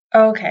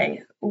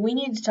Okay, we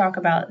need to talk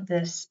about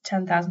this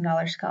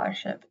 $10,000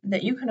 scholarship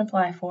that you can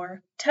apply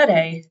for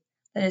today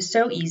that is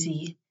so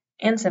easy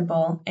and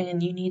simple,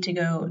 and you need to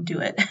go do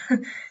it.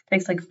 It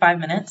takes like 5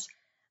 minutes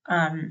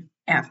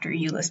after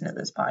you listen to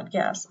this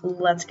podcast.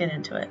 Let's get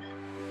into it.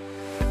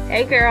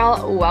 Hey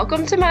girl,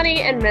 welcome to Money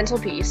and Mental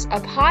Peace,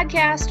 a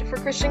podcast for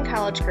Christian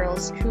college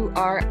girls who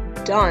are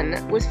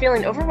done with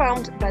feeling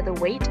overwhelmed by the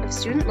weight of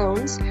student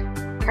loans,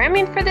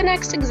 cramming for the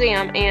next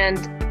exam,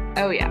 and,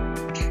 oh yeah,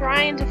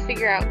 trying to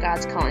figure out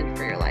God's calling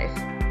for your life.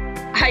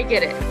 I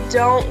get it.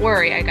 Don't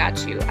worry, I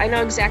got you. I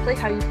know exactly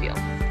how you feel.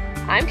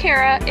 I'm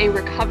Kara, a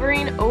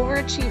recovering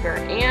overachiever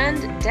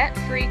and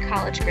debt-free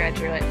college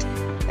graduate,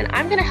 and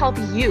I'm going to help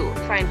you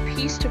find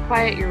peace to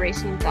quiet your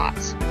racing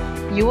thoughts.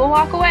 You will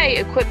walk away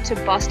equipped to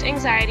bust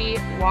anxiety,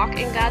 walk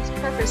in God's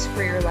purpose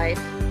for your life,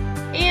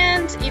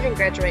 and even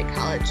graduate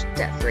college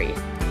debt-free.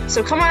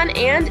 So come on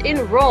and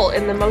enroll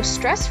in the most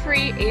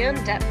stress-free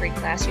and debt-free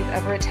class you've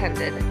ever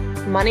attended,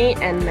 Money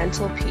and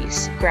Mental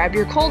Peace. Grab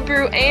your cold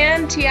brew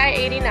and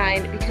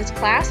TI-89 because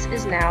class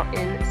is now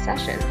in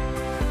session.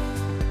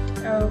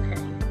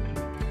 Okay,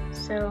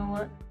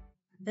 so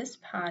this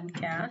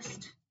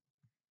podcast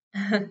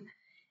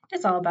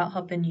is all about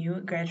helping you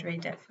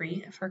graduate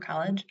debt-free for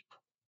college.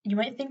 You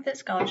might think that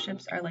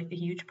scholarships are like the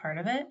huge part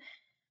of it.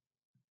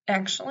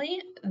 Actually,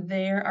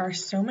 there are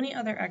so many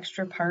other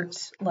extra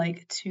parts,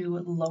 like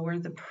to lower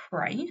the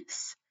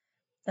price.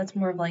 That's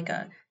more of like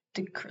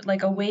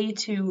a way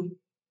to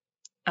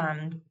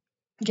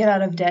get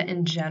out of debt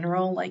in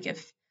general. Like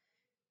if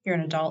you're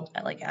an adult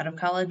like out of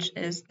college,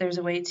 there's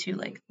a way to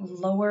like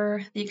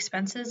lower the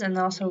expenses and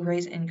also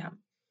raise income.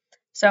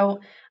 So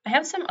I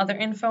have some other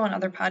info on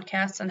other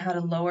podcasts on how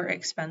to lower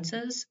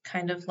expenses,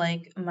 kind of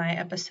like my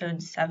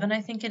episode 7,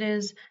 I think it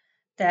is,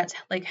 that's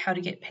like how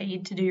to get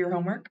paid to do your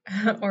homework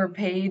or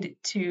paid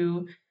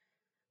to,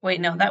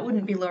 wait, no, that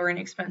wouldn't be lowering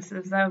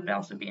expenses. That would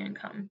also be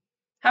income.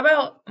 How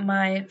about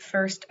my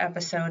first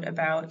episode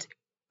about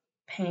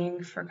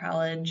paying for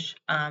college,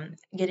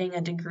 getting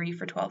a degree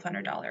for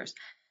 $1,200?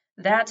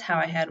 That's how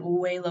I had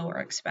way lower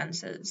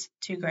expenses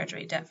to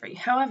graduate debt-free.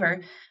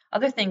 However,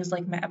 other things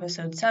like my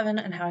episode 7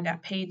 and how I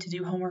got paid to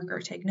do homework or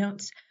take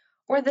notes,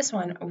 or this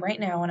one right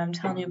now when I'm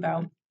telling you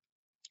about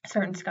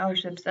certain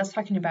scholarships, that's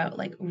talking about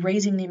like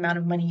raising the amount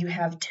of money you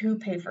have to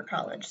pay for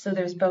college. So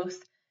there's both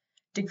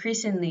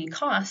decreasing the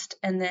cost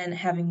and then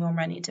having more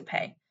money to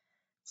pay.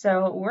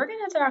 So we're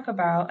going to talk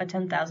about a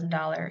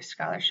 $10,000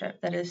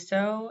 scholarship that is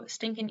so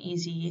stinking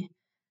easy.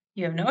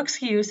 You have no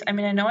excuse. I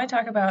mean, I know I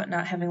talk about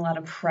not having a lot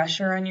of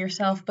pressure on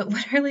yourself, but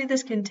literally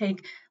this can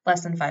take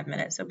less than 5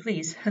 minutes. So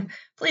please,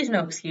 please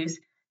no excuse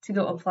to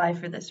go apply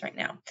for this right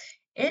now.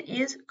 It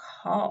is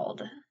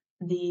called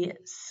the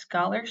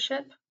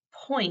Scholarship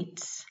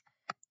Points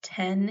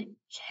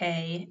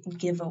 10K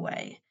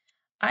Giveaway.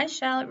 I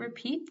shall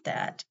repeat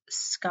that.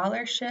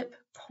 Scholarship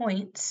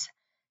Points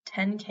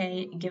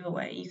 10K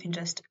Giveaway. You can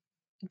just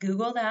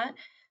Google that.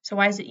 So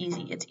why is it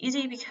easy? It's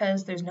easy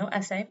because there's no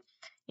essay.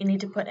 You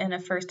need to put in a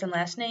first and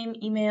last name,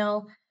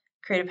 email,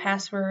 create a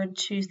password,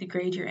 choose the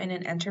grade you're in,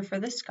 and enter for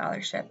this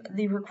scholarship.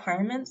 The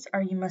requirements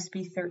are you must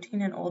be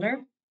 13 and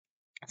older.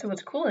 So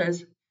what's cool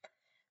is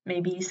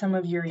maybe some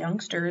of your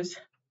youngsters,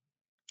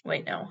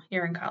 wait, no,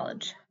 you're in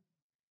college.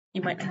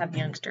 You might not have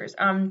youngsters.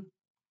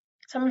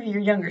 Some of your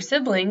younger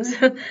siblings,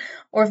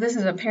 or if this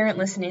is a parent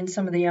listening,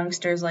 some of the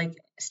youngsters like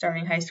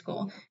starting high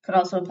school could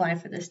also apply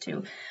for this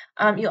too.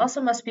 You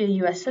also must be a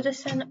U.S.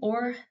 citizen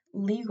or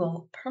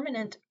legal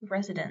permanent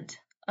resident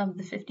of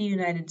the 50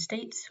 United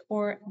States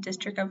or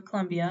District of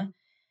Columbia,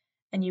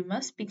 and you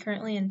must be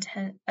currently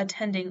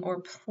attending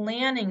or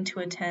planning to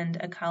attend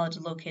a college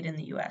located in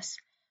the U.S.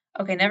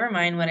 Okay, never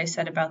mind what I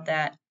said about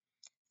that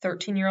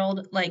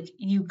 13-year-old. Like,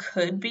 you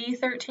could be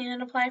 13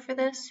 and apply for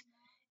this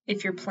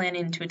if you're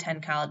planning to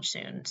attend college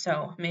soon.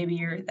 So maybe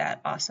you're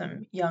that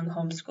awesome young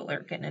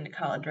homeschooler getting into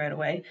college right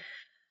away.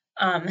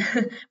 But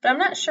I'm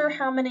not sure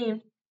how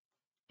many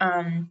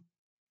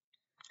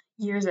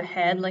years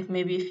ahead, like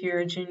maybe if you're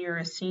a junior or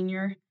a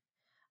senior.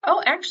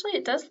 Oh, actually,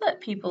 it does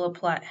let people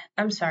apply.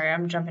 I'm sorry,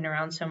 I'm jumping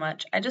around so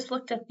much. I just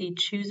looked at the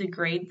choose a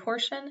grade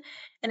portion,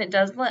 and it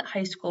does let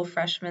high school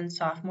freshmen,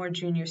 sophomore,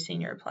 junior,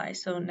 senior apply.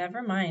 So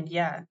never mind.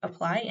 Yeah,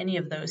 apply any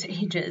of those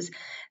ages.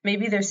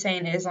 Maybe they're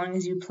saying as long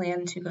as you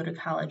plan to go to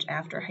college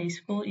after high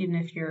school, even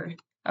if you're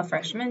a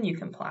freshman, you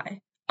can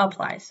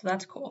apply. So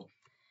that's cool.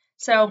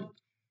 So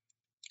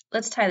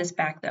let's tie this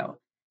back though.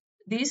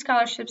 These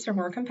scholarships are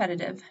more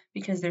competitive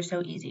because they're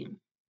so easy.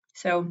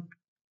 So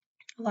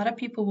a lot of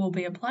people will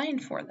be applying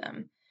for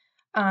them.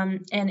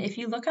 And if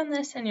you look on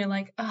this and you're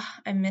like, oh,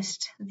 I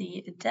missed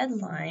the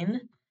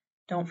deadline,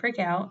 don't freak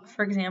out.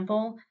 For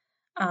example,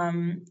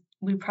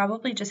 we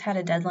probably just had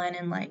a deadline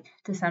in like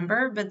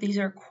December, but these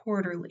are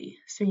quarterly.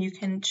 So you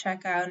can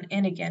check out,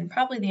 and again,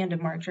 probably the end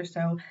of March or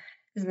so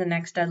is the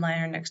next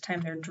deadline or next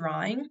time they're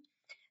drawing.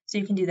 So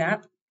you can do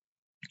that.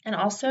 And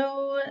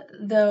also,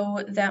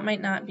 though, that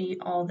might not be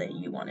all that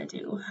you want to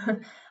do.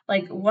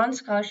 Like one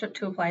scholarship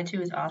to apply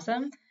to is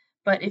awesome.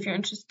 But if you're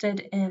interested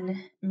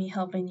in me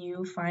helping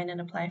you find and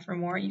apply for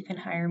more, you can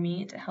hire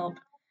me to help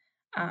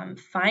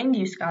find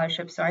you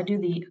scholarships. So I do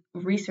the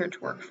research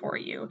work for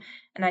you,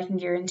 and I can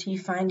guarantee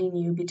finding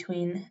you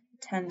between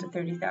 $10,000 to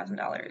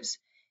 $30,000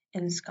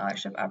 in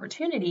scholarship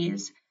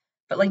opportunities.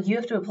 But like, you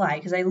have to apply,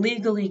 because I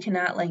legally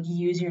cannot like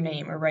use your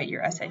name or write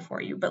your essay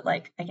for you, but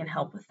like I can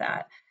help with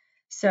that.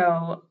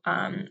 So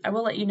I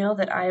will let you know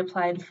that I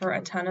applied for a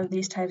ton of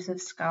these types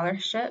of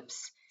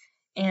scholarships,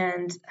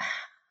 and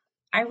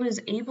I was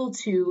able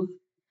to,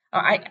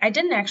 I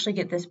didn't actually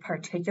get this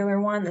particular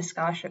one, the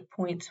scholarship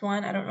points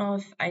one. I don't know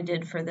if I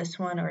did for this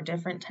one or a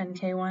different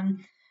 10K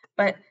one,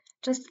 but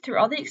just through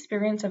all the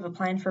experience of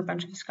applying for a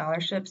bunch of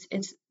scholarships,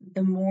 it's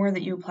the more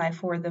that you apply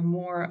for, the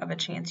more of a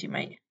chance you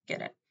might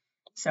get it.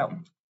 So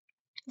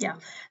yeah,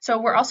 so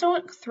we're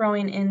also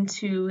throwing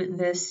into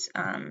this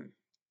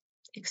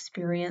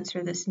experience,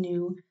 or this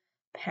new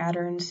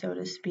pattern, so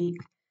to speak,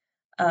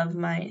 of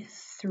my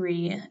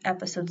 3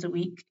 episodes a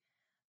week.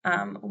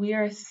 We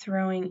are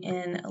throwing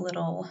in a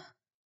little,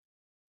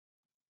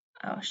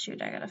 oh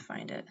shoot, I gotta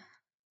find it.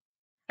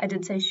 I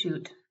did say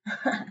shoot,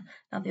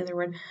 not the other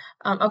word.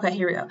 Okay,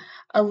 here we go.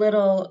 A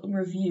little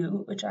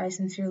review, which I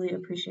sincerely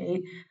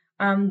appreciate.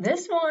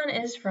 This one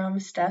is from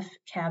Steph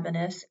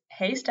Cabanis.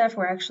 Hey Steph,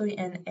 we're actually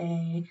in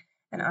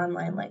an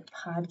online like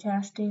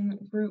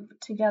podcasting group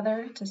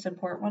together to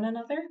support one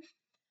another.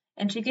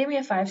 And she gave me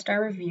a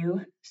 5-star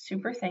review,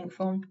 super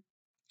thankful.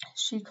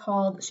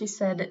 She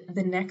said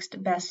the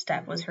next best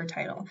step was her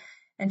title.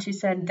 And she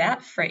said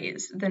that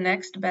phrase, the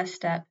next best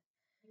step,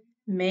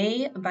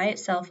 may by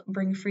itself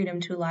bring freedom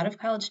to a lot of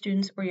college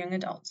students or young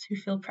adults who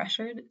feel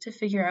pressured to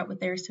figure out what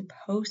they're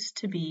supposed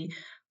to be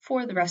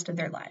for the rest of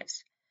their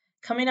lives.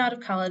 Coming out of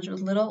college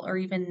with little or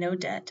even no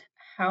debt,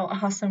 how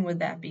awesome would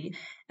that be?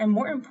 And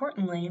more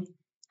importantly,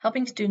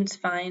 helping students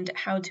find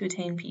how to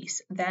attain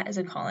peace. That is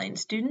a calling.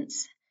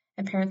 Students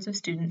and parents of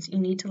students, you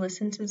need to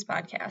listen to this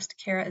podcast.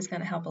 Kara is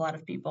going to help a lot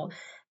of people.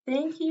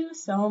 Thank you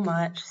so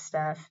much,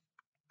 Steph.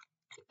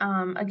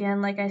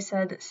 Again, like I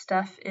said,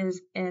 Steph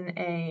is in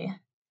a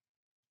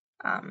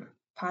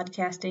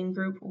podcasting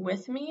group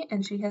with me,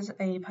 and she has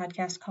a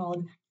podcast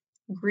called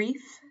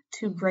Grief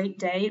to Great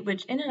Day,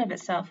 which in and of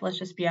itself, let's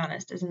just be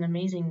honest, is an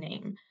amazing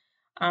name.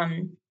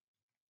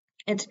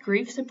 It's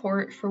grief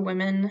support for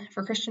women,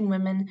 for Christian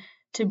women,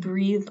 to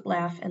breathe,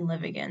 laugh, and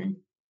live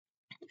again.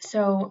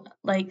 So,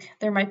 like,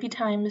 there might be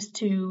times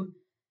to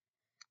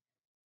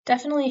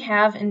definitely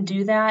have and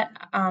do that,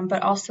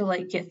 but also,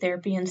 like, get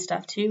therapy and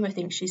stuff, too. I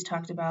think she's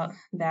talked about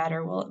that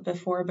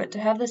before, but to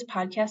have this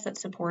podcast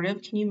that's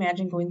supportive, can you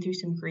imagine going through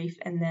some grief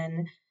and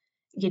then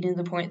getting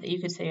to the point that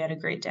you could say you had a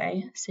great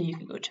day, so you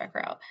could go check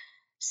her out.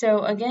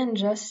 So, again,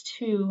 just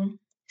to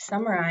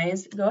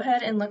summarize, go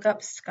ahead and look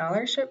up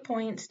scholarship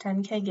points,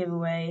 10K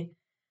giveaway.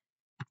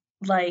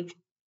 Like,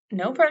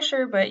 no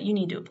pressure, but you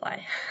need to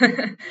apply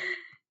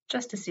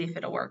just to see if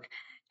it'll work.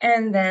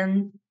 And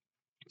then,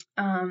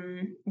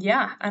 and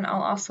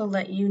I'll also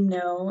let you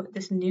know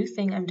this new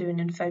thing I'm doing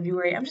in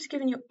February. I'm just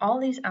giving you all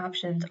these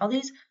options, all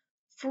these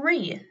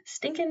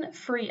stinking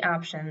free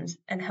options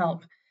and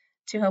help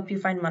you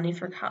find money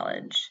for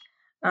college.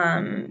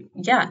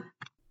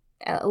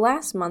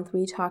 Last month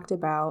we talked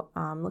about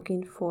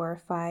looking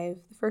for the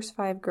first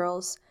 5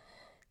 girls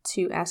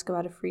to ask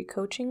about a free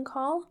coaching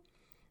call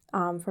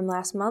from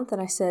last month, and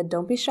I said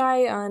don't be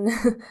shy on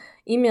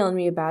emailing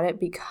me about it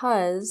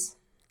because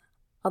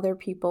other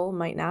people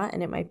might not,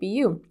 and it might be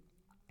you.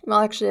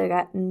 Well, actually, I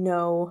got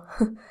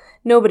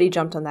nobody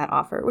jumped on that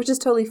offer, which is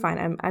totally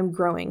fine. I'm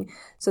growing.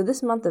 So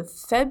this month of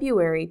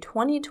February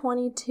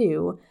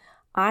 2022,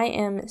 I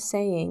am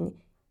saying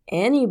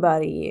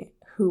anybody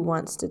who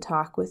wants to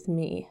talk with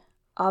me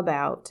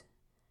about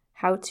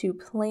how to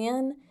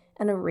plan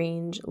and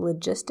arrange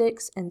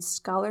logistics and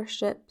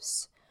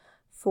scholarships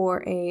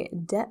for a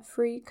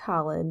debt-free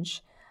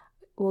college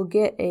will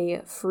get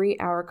a free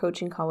hour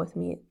coaching call with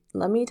me.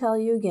 Let me tell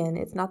you again,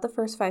 it's not the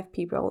first 5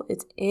 people,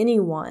 it's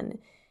anyone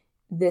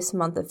this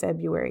month of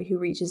February who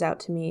reaches out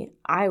to me.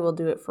 I will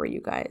do it for you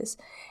guys.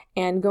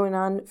 And going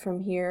on from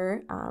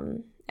here,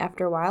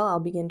 after a while, I'll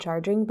begin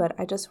charging, but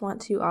I just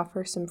want to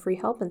offer some free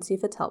help and see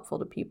if it's helpful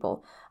to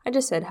people. I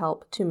just said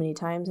help too many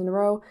times in a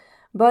row.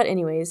 But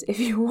anyways, if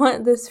you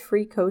want this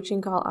free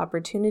coaching call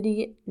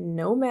opportunity,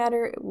 no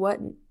matter what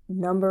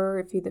number,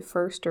 if you're the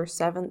 1st or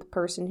 7th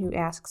person who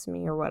asks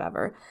me or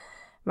whatever,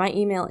 my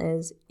email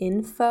is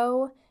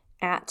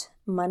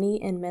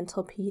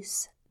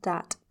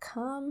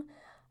info@moneyandmentalpeace.com.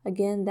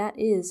 Again, that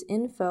is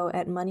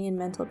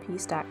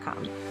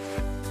info@moneyandmentalpeace.com.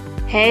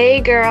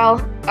 Hey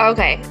girl.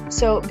 Okay,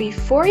 so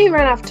before you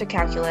run off to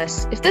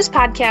calculus, if this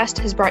podcast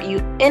has brought you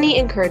any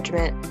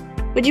encouragement,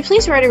 would you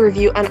please write a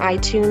review on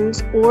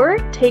iTunes or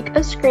take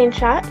a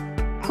screenshot,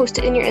 post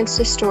it in your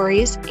Insta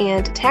stories,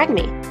 and tag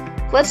me.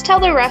 Let's tell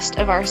the rest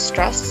of our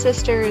stressed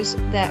sisters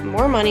that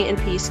more money and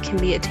peace can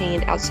be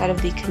attained outside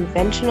of the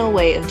conventional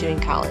way of doing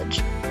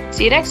college.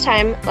 See you next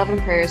time. Love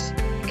and prayers,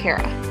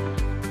 Kara.